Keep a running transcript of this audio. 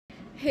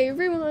Hey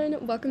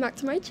everyone, welcome back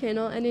to my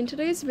channel, and in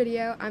today's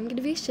video I'm going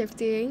to be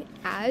shifting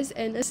as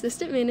an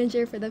assistant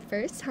manager for the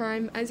first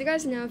time. As you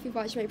guys know, if you've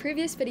watched my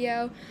previous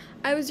video,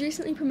 I was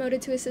recently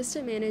promoted to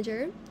assistant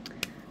manager.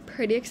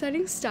 Pretty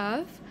exciting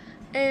stuff.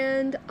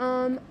 And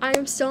I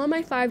am still on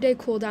my 5-day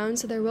cooldown,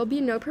 so there will be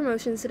no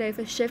promotions today if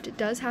a shift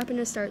does happen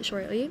to start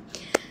shortly.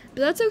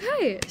 But that's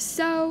okay.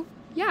 So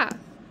yeah.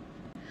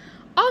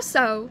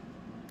 Also,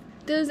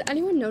 does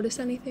anyone notice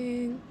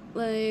anything?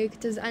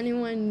 Does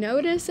anyone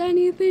notice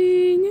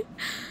anything?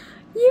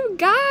 You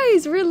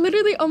guys, we're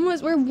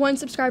one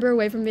subscriber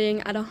away from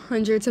being at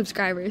 100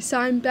 subscribers. So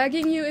I'm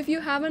begging you, if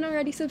you haven't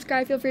already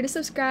subscribed, feel free to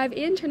subscribe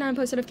and turn on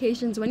post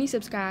notifications when you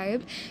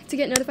subscribe to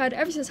get notified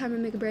every single time I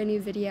make a brand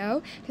new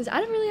video. Because I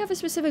don't really have a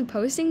specific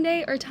posting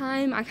date or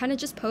time. I kind of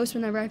just post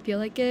whenever I feel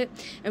like it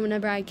and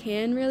whenever I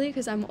can, really,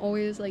 because I'm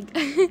always 9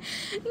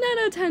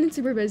 out of 10 and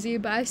super busy.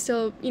 But I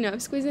still,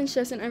 squeeze in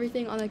shifts and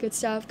everything, all that good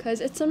stuff,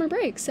 because it's summer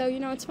break, so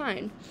it's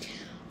fine.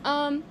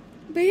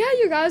 But yeah,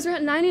 you guys, we're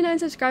at 99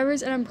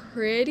 subscribers, and I'm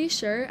pretty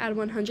sure at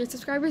 100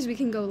 subscribers we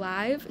can go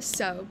live,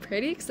 so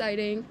pretty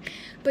exciting.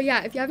 But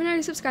yeah, if you haven't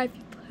already subscribed,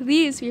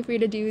 please feel free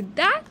to do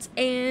that,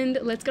 and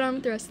let's get on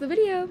with the rest of the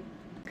video.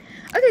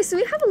 Okay, so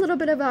we have a little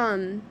bit of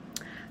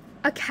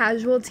a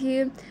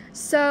casualty.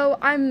 So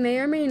I may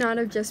or may not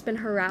have just been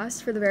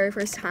harassed for the very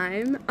first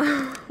time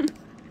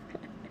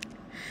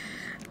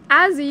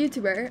as a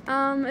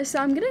YouTuber. So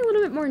I'm getting a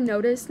little bit more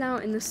notice now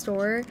in the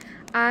store.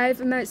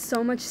 I've met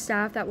so much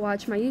staff that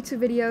watch my YouTube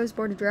videos,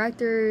 board of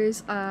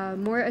directors,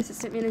 more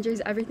assistant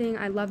managers, everything.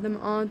 I love them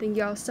all. Thank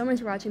you all so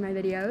much for watching my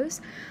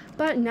videos.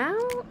 But now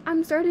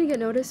I'm starting to get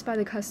noticed by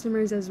the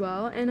customers as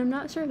well, and I'm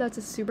not sure if that's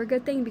a super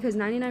good thing because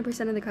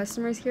 99% of the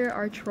customers here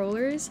are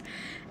trollers,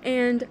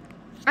 and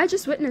I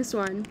just witnessed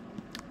one.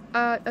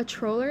 A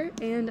troller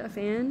and a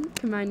fan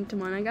combined into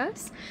one, I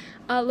guess.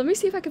 Let me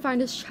see if I can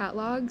find his chat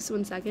logs.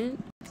 1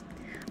 second.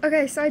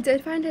 Okay, so I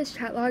did find his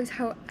chat logs,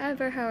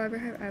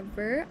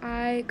 however,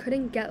 I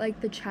couldn't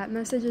get, the chat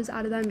messages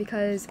out of them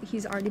because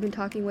he's already been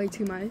talking way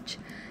too much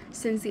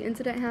since the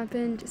incident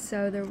happened,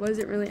 so there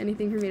wasn't really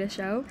anything for me to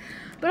show.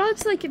 But I'll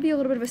just, give you a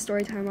little bit of a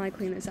story time while I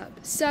clean this up.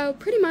 So,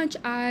 pretty much,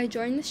 I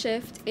joined the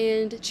shift,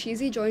 and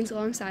Cheesy joins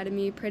alongside of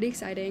me. Pretty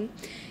exciting.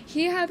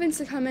 He happens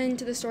to come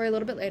into the store a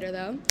little bit later,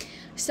 though.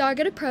 So I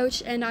get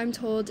approached, and I'm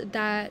told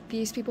that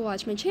these people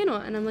watch my channel,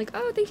 and I'm like,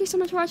 oh, thank you so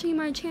much for watching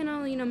my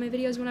channel, my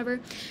videos, whatever.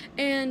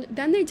 And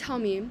then they tell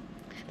me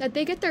that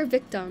they get their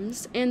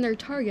victims and their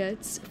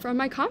targets from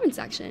my comment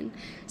section.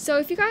 So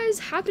if you guys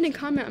happen to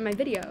comment on my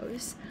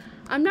videos,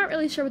 I'm not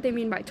really sure what they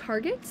mean by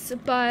targets,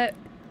 but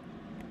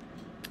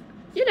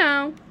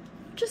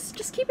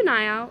just keep an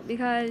eye out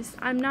because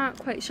I'm not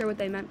quite sure what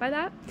they meant by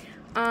that.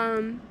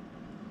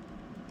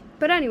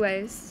 But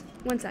anyways,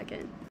 1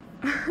 second.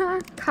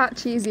 Caught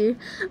Cheesy,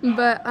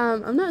 but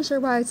I'm not sure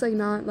why it's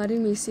not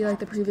letting me see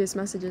the previous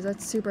messages.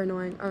 That's super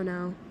annoying. Oh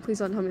no, please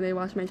don't tell me they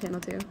watch my channel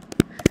too.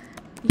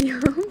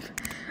 Yup.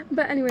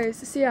 But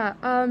anyways, so yeah,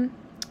 and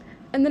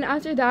then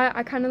after that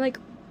I kind of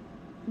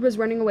was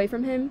running away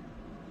from him,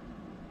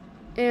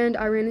 and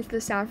I ran into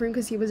the staff room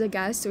because he was a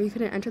guest, so he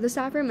couldn't enter the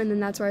staff room, and then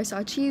that's where I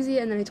saw Cheesy,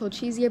 and then I told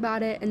Cheesy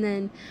about it, and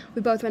then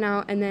we both went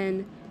out, and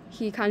then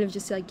he kind of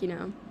just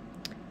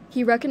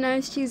he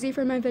recognized Cheesy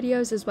from my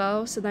videos as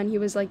well, so then he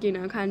was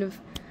kind of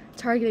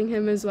targeting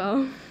him as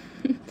well.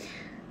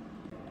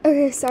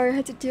 Okay, sorry, I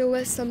had to deal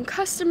with some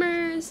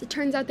customers. It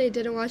turns out they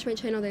didn't watch my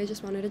channel, they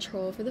just wanted to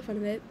troll for the fun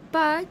of it.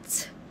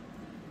 But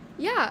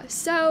yeah,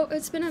 so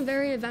it's been a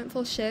very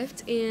eventful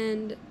shift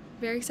and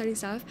very exciting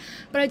stuff.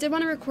 But I did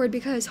want to record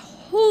because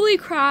holy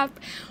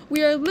crap,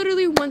 we are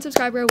literally 1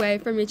 subscriber away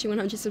from reaching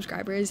 100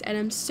 subscribers, and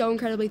I'm so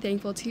incredibly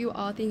thankful to you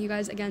all. Thank you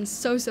guys again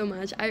so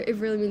much. It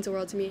really means the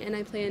world to me, and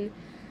I plan.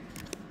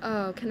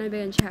 Oh, can I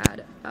ban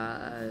Chad?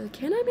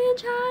 Can I ban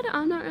Chad?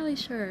 I'm not really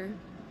sure.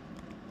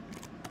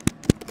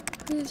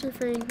 Please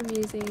refrain from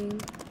using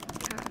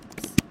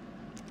caps.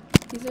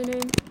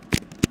 Username.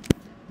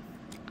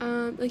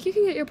 You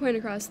can get your point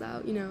across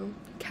without,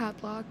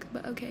 cap lock,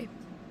 but okay.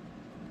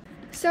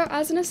 So,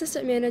 as an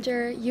assistant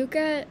manager, you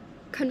get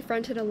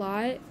confronted a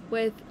lot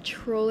with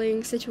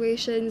trolling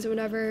situations or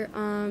whatever.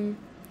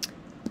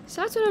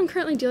 So that's what I'm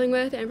currently dealing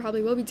with, and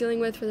probably will be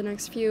dealing with for the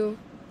next few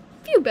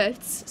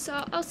bits,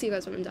 so I'll see you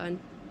guys when I'm done.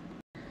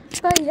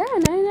 But yeah,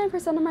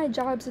 99% of my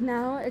jobs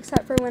now,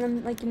 except for when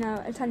I'm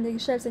attending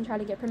shifts and trying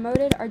to get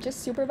promoted, are just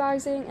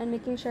supervising and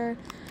making sure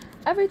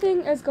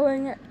everything is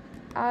going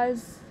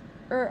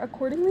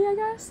accordingly, I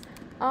guess.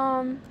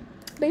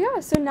 But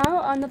yeah, so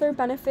now another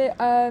benefit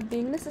of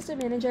being an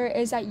assistant manager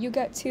is that you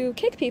get to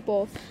kick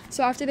people.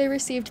 So after they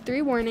received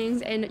 3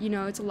 warnings and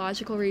it's a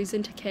logical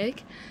reason to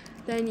kick,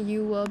 then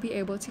you will be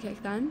able to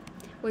kick them,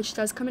 which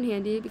does come in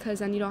handy because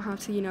then you don't have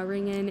to,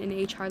 ring in an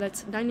HR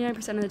that's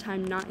 99% of the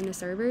time not in a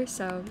server,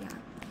 so yeah.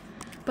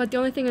 But the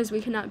only thing is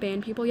we cannot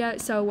ban people yet,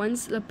 so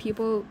once the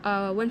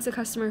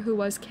customer who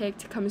was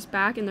kicked comes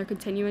back and they're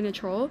continuing to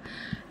troll,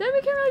 then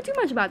we can't really do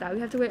much about that. We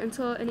have to wait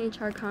until an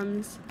HR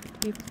comes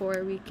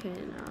before we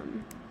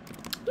can,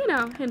 you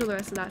know, handle the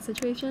rest of that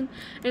situation.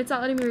 And it's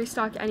not letting me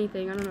restock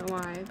anything. I don't know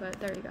why, but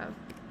there you go.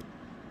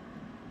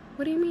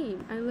 What do you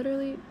mean?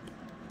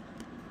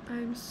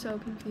 I'm so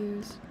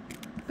confused.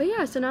 But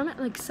yeah, so now I'm at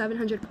like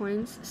 700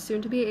 coins,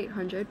 soon to be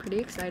 800, pretty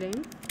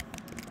exciting.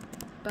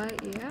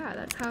 But yeah,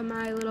 that's how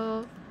my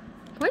little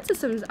point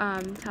system's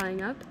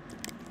tallying up,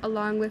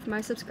 along with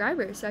my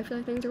subscribers. So I feel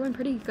like things are going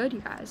pretty good, you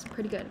guys.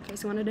 Pretty good, in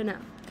case you wanted to know.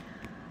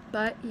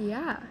 But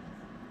yeah,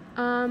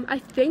 I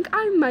think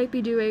I might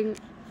be doing,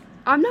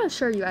 I'm not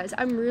sure, you guys.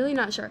 I'm really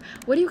not sure.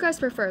 What do you guys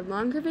prefer,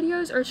 longer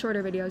videos or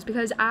shorter videos?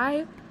 Because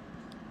I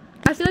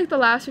feel like the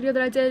last video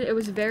that I did, it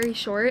was very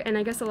short, and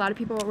I guess a lot of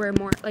people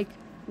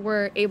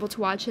were able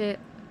to watch it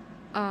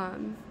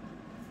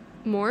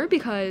more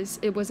because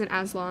it wasn't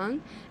as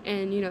long.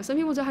 And you know, some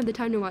people don't have the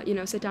time to watch, you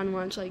know, sit down and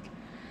watch like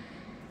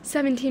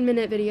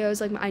 17-minute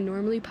videos like I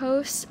normally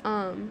post.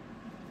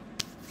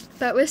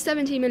 But with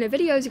 17-minute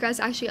videos, you guys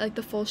actually get like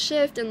the full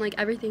shift and like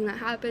everything that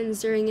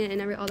happens during it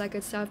and all that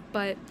good stuff.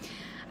 But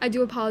I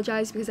do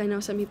apologize because I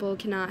know some people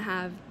cannot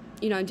have,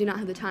 you know, do not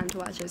have the time to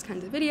watch those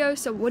kinds of videos.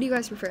 So what do you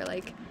guys prefer,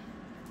 like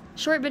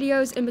short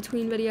videos, in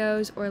between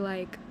videos, or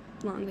like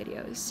long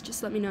videos?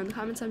 Just let me know in the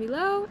comments down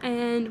below,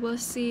 and we'll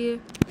see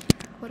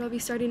what I'll be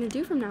starting to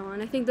do from now on.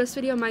 I think this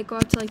video might go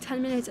up to like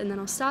 10 minutes and then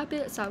I'll stop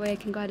it, so that way I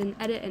can go ahead and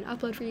edit and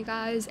upload for you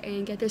guys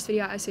and get this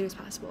video out as soon as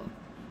possible.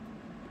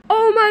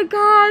 Oh my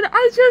god,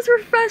 I just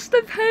refreshed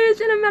the page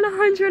and I'm at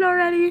 100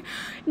 already.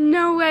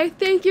 No way.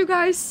 Thank you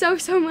guys so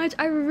much.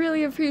 I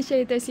really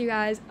appreciate this, you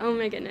guys. Oh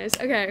my goodness.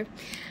 Okay.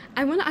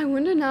 I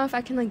want to know if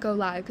I can like go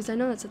live, because I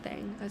know that's a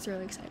thing. That's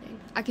really exciting.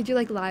 I could do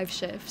like live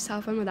shifts.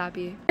 How fun would that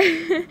be?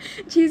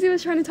 Cheesy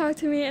was trying to talk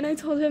to me and I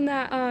told him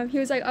that he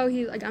was like, oh,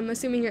 I'm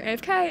assuming you're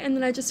AFK, and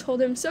then I just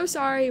told him, so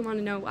sorry, you want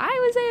to know why I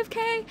was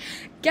AFK?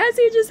 Guess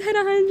he just hit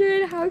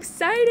 100. How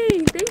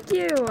exciting. Thank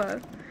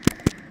you.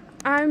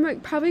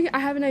 I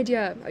have an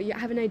idea. Yeah, I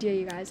have an idea,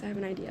 you guys. I have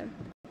an idea.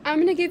 I'm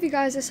gonna give you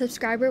guys a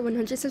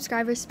 100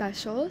 subscriber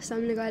special, so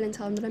I'm gonna go ahead and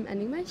tell them that I'm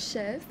ending my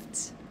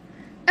shift.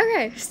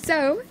 Okay,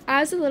 so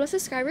as a little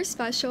subscriber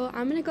special,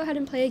 I'm gonna go ahead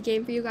and play a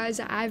game for you guys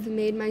that I've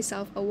made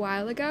myself a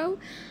while ago.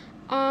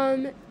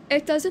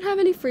 It doesn't have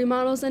any free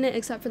models in it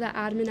except for the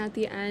admin at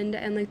the end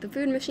and like the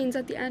food machines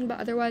at the end, but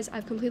otherwise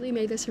I've completely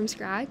made this from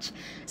scratch.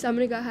 So I'm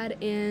gonna go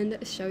ahead and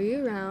show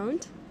you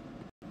around.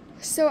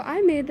 So I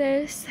made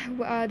this,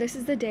 this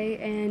is the date,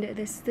 and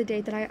this is the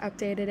date that I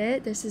updated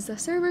it. This is the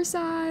server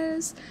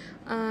size,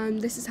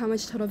 this is how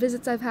much total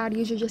visits I've had.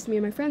 Usually just me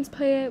and my friends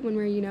play it when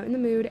we're, you know, in the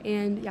mood,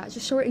 and yeah,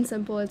 just short and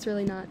simple. It's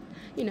really not,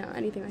 you know,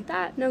 anything like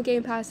that. No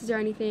game passes or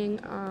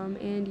anything,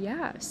 and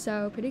yeah,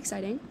 so pretty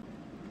exciting.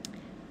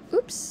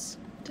 Oops,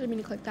 didn't mean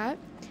to click that.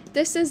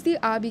 This is the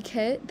obby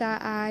kit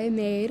that I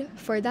made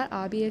for that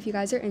obby, if you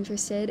guys are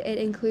interested. It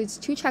includes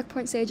 2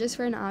 checkpoint stages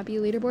for an obby,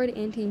 leaderboard,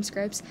 and team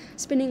scripts,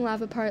 spinning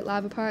lava part,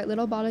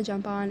 little ball to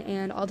jump on,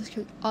 and all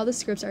the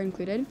scripts are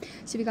included.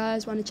 So if you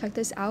guys want to check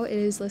this out, it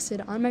is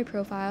listed on my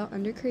profile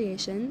under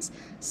creations.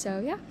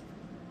 So yeah.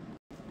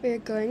 We're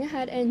going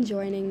ahead and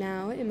joining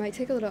now. It might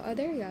take a little, oh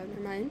there you go,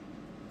 never mind.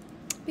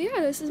 But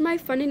yeah, this is my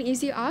fun and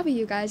easy obby,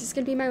 you guys. It's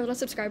going to be my little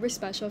subscriber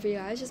special for you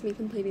guys, just me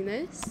completing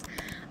this.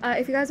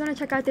 If you guys want to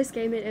check out this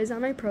game, it is on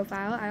my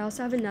profile. I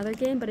also have another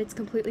game, but it's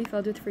completely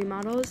filled with free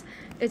models.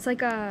 It's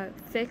like a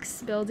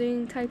fix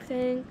building type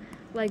thing,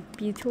 like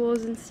bee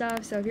tools and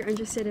stuff. So if you're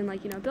interested in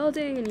like, you know,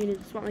 building and you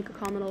just want like a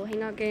calm little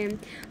hangout game,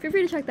 feel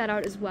free to check that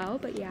out as well.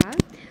 But yeah,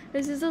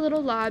 this is a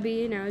little lobby,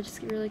 you know,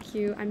 just really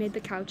cute. I made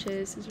the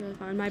couches. It's really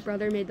fun. My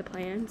brother made the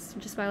plants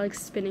just by like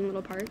spinning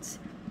little parts.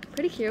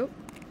 Pretty cute.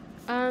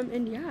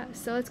 And yeah,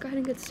 so let's go ahead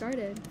and get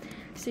started.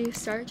 So you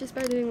start just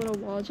by doing little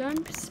wall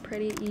jumps,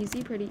 pretty easy,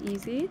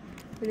 and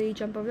then you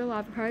jump over the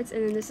lava parts,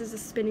 and then this is the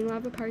spinning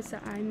lava parts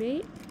that I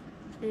made,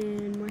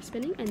 and more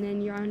spinning, and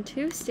then you're on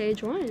to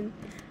stage 1,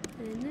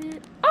 and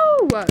then,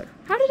 oh,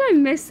 how did I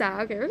miss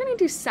that? Okay, we're gonna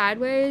do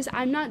sideways.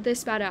 I'm not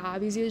this bad at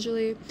obbies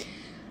usually.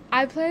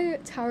 I play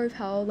Tower of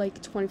Hell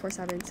like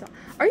 24/7, so,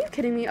 are you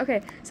kidding me?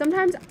 Okay,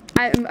 sometimes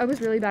I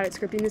was really bad at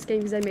scripting this game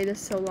because I made this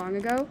so long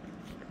ago.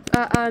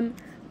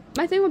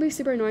 My thing will be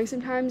super annoying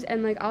sometimes,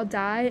 and like I'll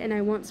die and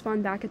I won't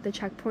spawn back at the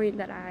checkpoint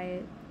that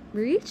I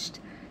reached.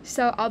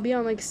 So I'll be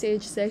on like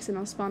stage 6 and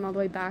I'll spawn all the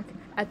way back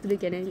at the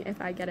beginning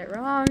if I get it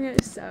wrong.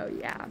 So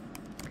yeah,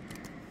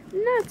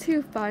 not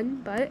too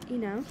fun, but you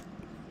know.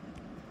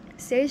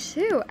 Stage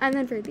 2, and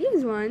then for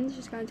these ones,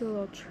 just gotta do a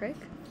little trick.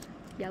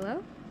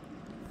 Yellow.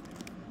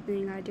 And then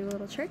you gotta do a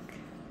little trick.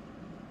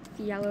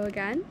 Yellow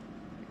again.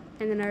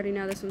 And then I already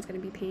know this one's gonna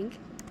be pink.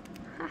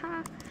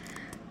 Haha.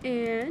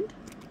 And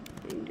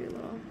you do a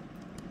little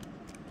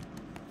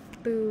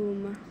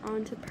boom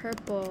onto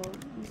purple.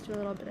 Let's do a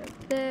little bit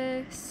of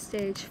this.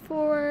 Stage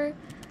 4,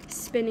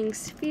 spinning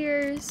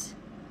spheres.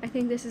 I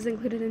think this is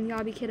included in the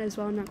obby kit as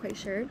well, I'm not quite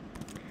sure.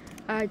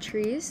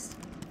 Trees.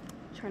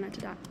 Try not to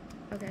die.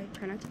 Okay,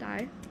 try not to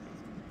die.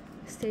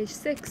 Stage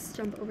 6,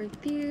 jump over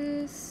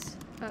these.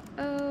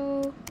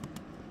 Uh-oh.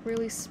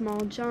 Really small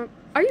jump.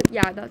 Are you?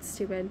 Yeah, that's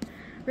stupid.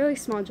 Really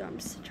small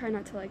jumps. Try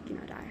not to, like, you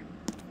know, die.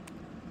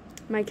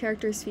 My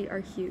character's feet are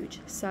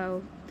huge,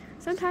 so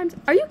Sometimes,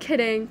 are you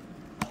kidding?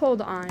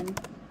 Hold on.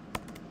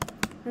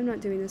 I'm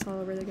not doing this all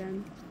over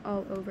again.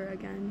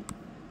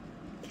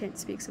 Can't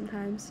speak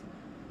sometimes.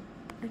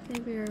 I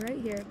think we are right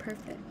here.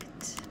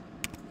 Perfect.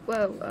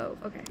 Whoa,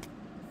 okay.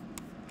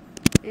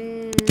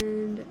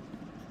 And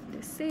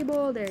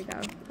disable, there you go.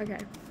 Okay.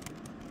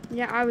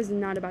 Yeah, I was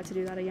not about to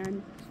do that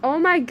again. Oh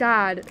my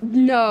god.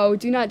 No,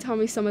 do not tell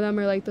me some of them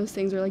are like those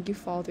things where like you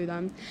fall through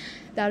them.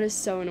 That is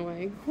so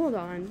annoying. Hold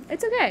on.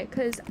 It's okay,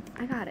 because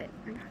I got it.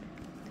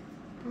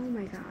 Oh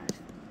my god.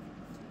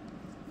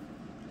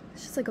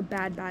 It's just like a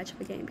bad batch of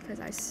a game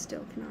because I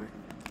still cannot.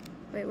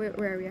 Wait,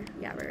 where are we?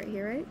 Yeah, we're right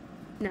here, right?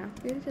 No,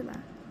 we already did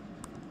that.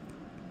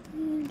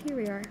 And here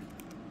we are.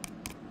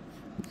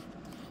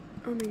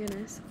 Oh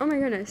my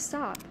goodness,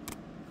 stop.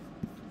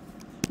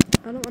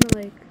 I don't want to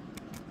like...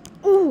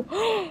 Oh!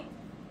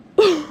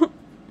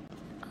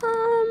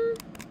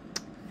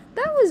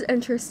 That was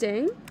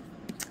interesting.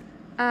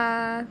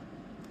 Kind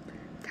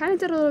of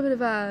did a little bit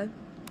of a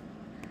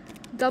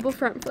double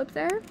front flip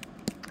there.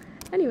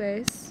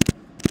 Anyways,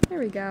 there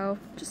we go.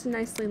 Just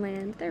nicely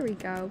land. There we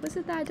go. Was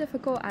it that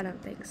difficult? I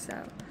don't think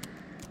so.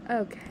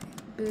 Okay.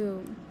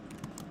 Boom.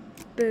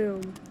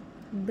 Boom.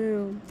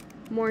 Boom.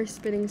 More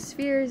spinning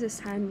spheres. This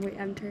time we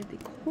entered the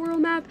coral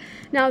map.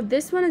 Now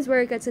this one is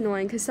where it gets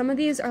annoying because some of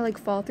these are like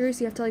fall throughs, so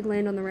you have to like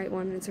land on the right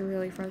one and it's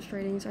really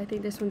frustrating. So I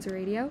think this one's a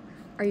radio.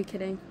 Are you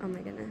kidding? Oh my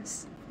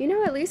goodness. You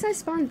know, at least I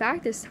spawned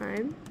back this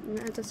time. I'm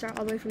gonna have to start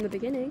all the way from the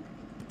beginning.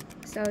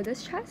 So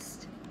this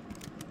chest,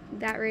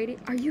 that radio.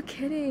 Are you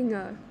kidding?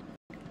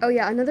 Oh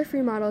yeah, another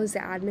free model is the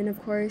admin,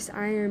 of course.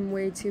 I am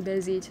way too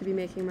busy to be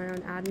making my own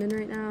admin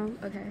right now.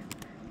 Okay,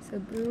 so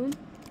boom.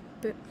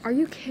 Are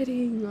you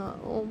kidding?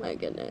 Oh my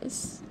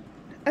goodness.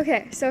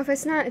 Okay, so if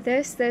it's not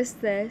this,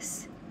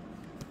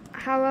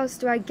 how else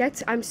do I get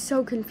to? I'm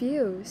so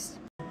confused.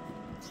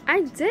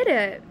 I did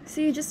it.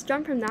 So you just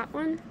jump from that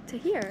one to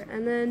here,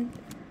 and then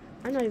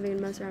I'm not even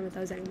gonna mess around with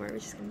those anymore. We're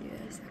just gonna do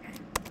this. Okay.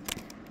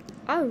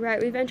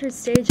 Alright, we've entered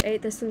stage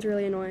 8. This one's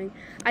really annoying.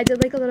 I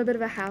did like a little bit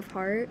of a half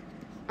heart.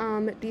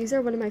 These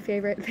are one of my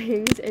favorite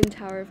things in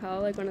Tower of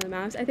Hell, like one of the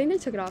maps. I think they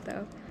took it off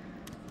though.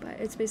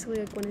 But it's basically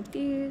like one of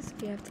these.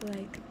 You have to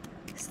like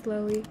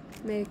slowly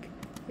make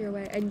your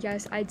way. And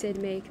yes, I did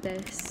make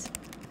this.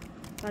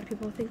 A lot of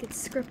people think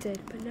it's scripted,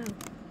 but no,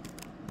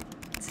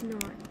 it's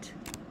not.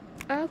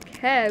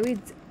 Okay,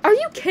 are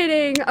you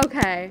kidding?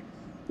 Okay,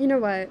 you know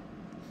what?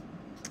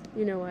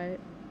 No,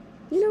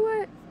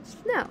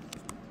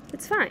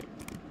 it's fine.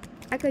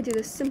 I could do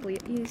this simply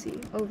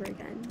easy over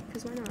again,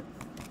 because why not?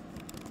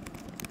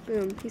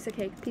 Boom, piece of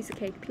cake, piece of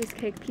cake, piece of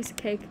cake, piece of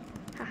cake.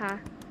 Haha.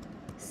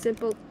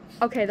 Simple.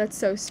 Okay, that's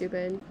so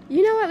stupid.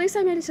 You know, at least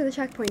I made it to the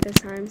checkpoint this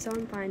time, so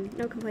I'm fine.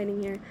 No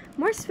complaining here.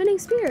 More spinning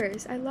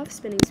spears. I love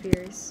spinning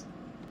spears.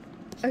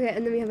 Okay,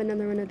 and then we have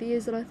another one of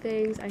these little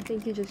things. I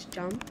think you just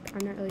jump.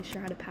 I'm not really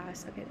sure how to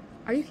pass. Okay,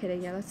 are you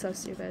kidding? Yeah, that's so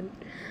stupid.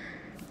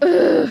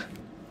 Ugh.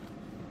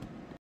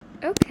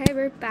 Okay,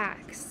 we're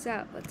back.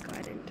 So, let's go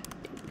ahead and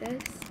do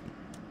this.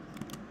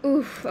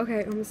 Oof,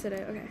 okay, almost did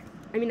it. Okay.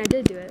 I mean, I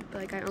did do it,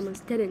 but like I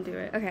almost didn't do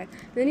it. Okay,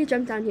 then you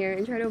jump down here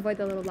and try to avoid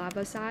the little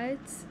lava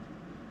sides.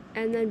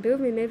 And then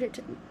boom, we made it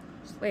to...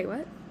 Wait,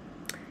 what?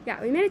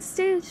 Yeah, we made it to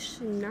stage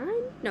 9?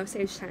 No,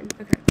 stage 10.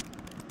 Okay.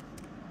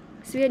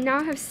 So we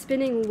now have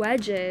spinning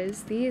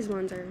wedges. These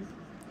ones are...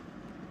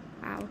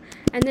 Wow.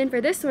 And then for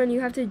this one,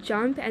 you have to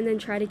jump and then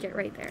try to get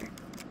right there.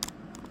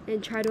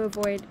 And try to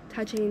avoid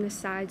touching the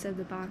sides of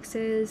the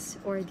boxes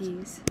or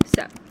these.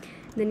 So,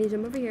 then you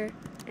jump over here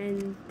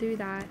and do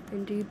that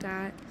and do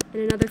that.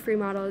 And another free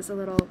model is a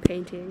little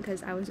painting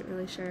because I wasn't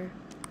really sure.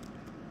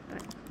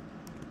 But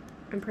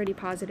I'm pretty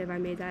positive I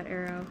made that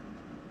arrow.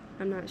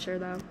 I'm not sure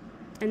though.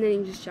 And then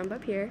you just jump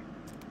up here.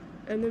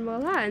 And then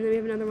voila. And then we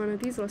have another one of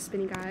these little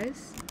spinny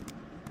guys.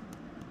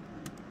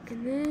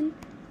 And then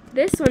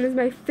this one is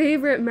my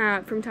favorite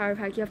map from Tower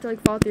Pack. You have to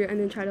like fall through and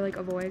then try to like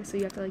avoid. So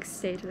you have to like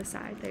stay to the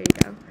side. There you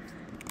go.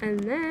 And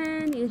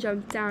then you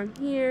jump down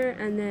here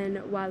and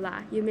then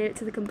voila. You made it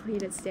to the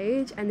completed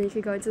stage. And then you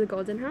can go into the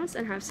golden house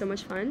and have so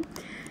much fun.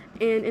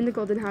 And in the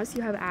golden house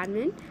you have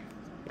admin.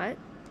 But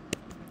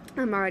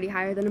I'm already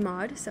higher than a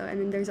mod. So,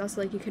 and then there's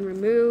also like you can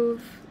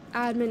remove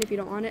admin if you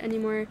don't want it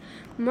anymore.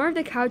 More of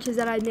the couches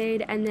that I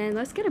made. And then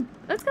let's get a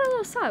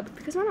little sub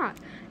because why not?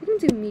 We're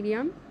gonna do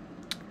medium.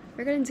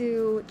 We're gonna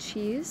do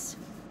cheese,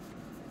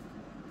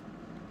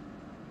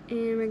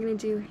 and we're gonna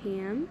do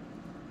ham,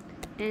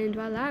 and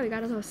voila, we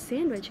got a little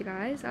sandwich, you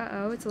guys.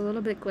 Uh-oh, it's a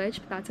little bit glitched,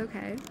 but that's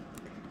okay.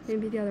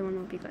 Maybe the other one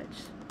won't be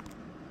glitched.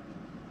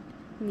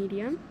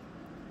 Medium,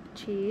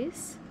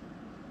 cheese,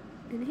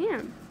 and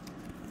ham.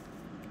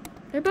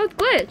 They're both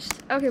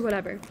glitched. Okay,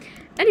 whatever.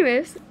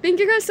 Anyways, thank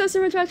you guys so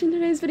much for watching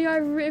today's video.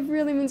 It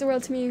really means the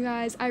world to me, you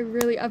guys. I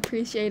really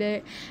appreciate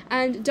it.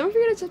 And don't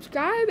forget to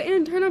subscribe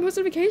and turn on post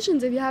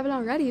notifications if you haven't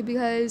already,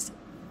 because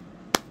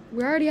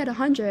we're already at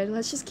 100.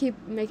 Let's just keep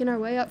making our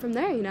way up from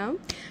there, you know?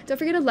 Don't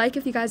forget to like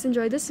if you guys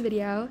enjoyed this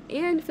video,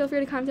 and feel free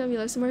to comment down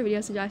below some more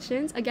video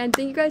suggestions. Again,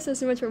 thank you guys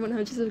so much for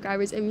 100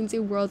 subscribers. It means the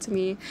world to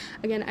me.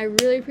 Again, I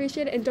really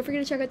appreciate it, and don't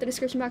forget to check out the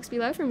description box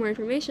below for more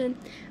information.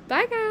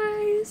 Bye,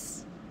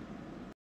 guys!